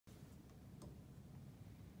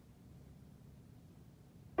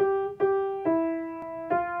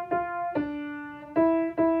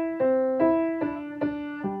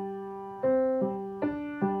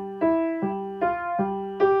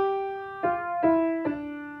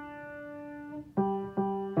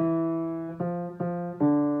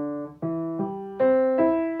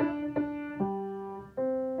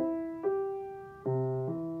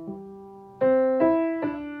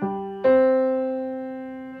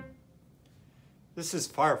This is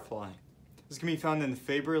Firefly. This can be found in the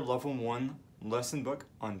Faber Level 1 lesson book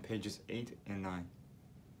on pages 8 and 9.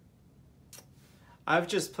 I've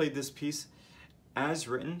just played this piece as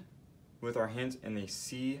written with our hands in a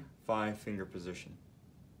C5 finger position.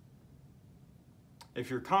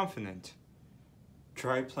 If you're confident,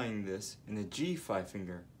 try playing this in a G5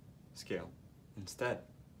 finger scale instead.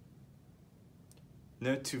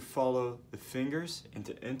 Note to follow the fingers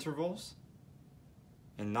into intervals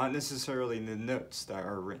and not necessarily the notes that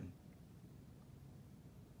are written.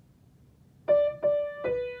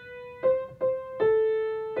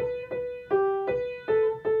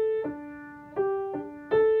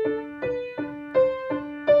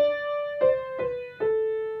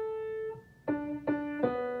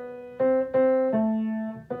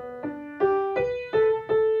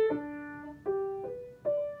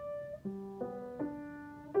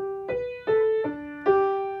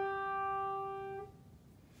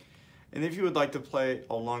 And if you would like to play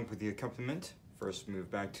along with the accompaniment, first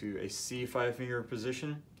move back to a C5 finger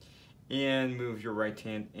position and move your right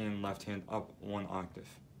hand and left hand up 1 octave.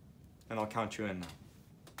 And I'll count you in now.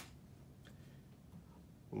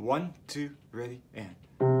 1, 2, ready,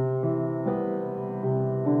 and...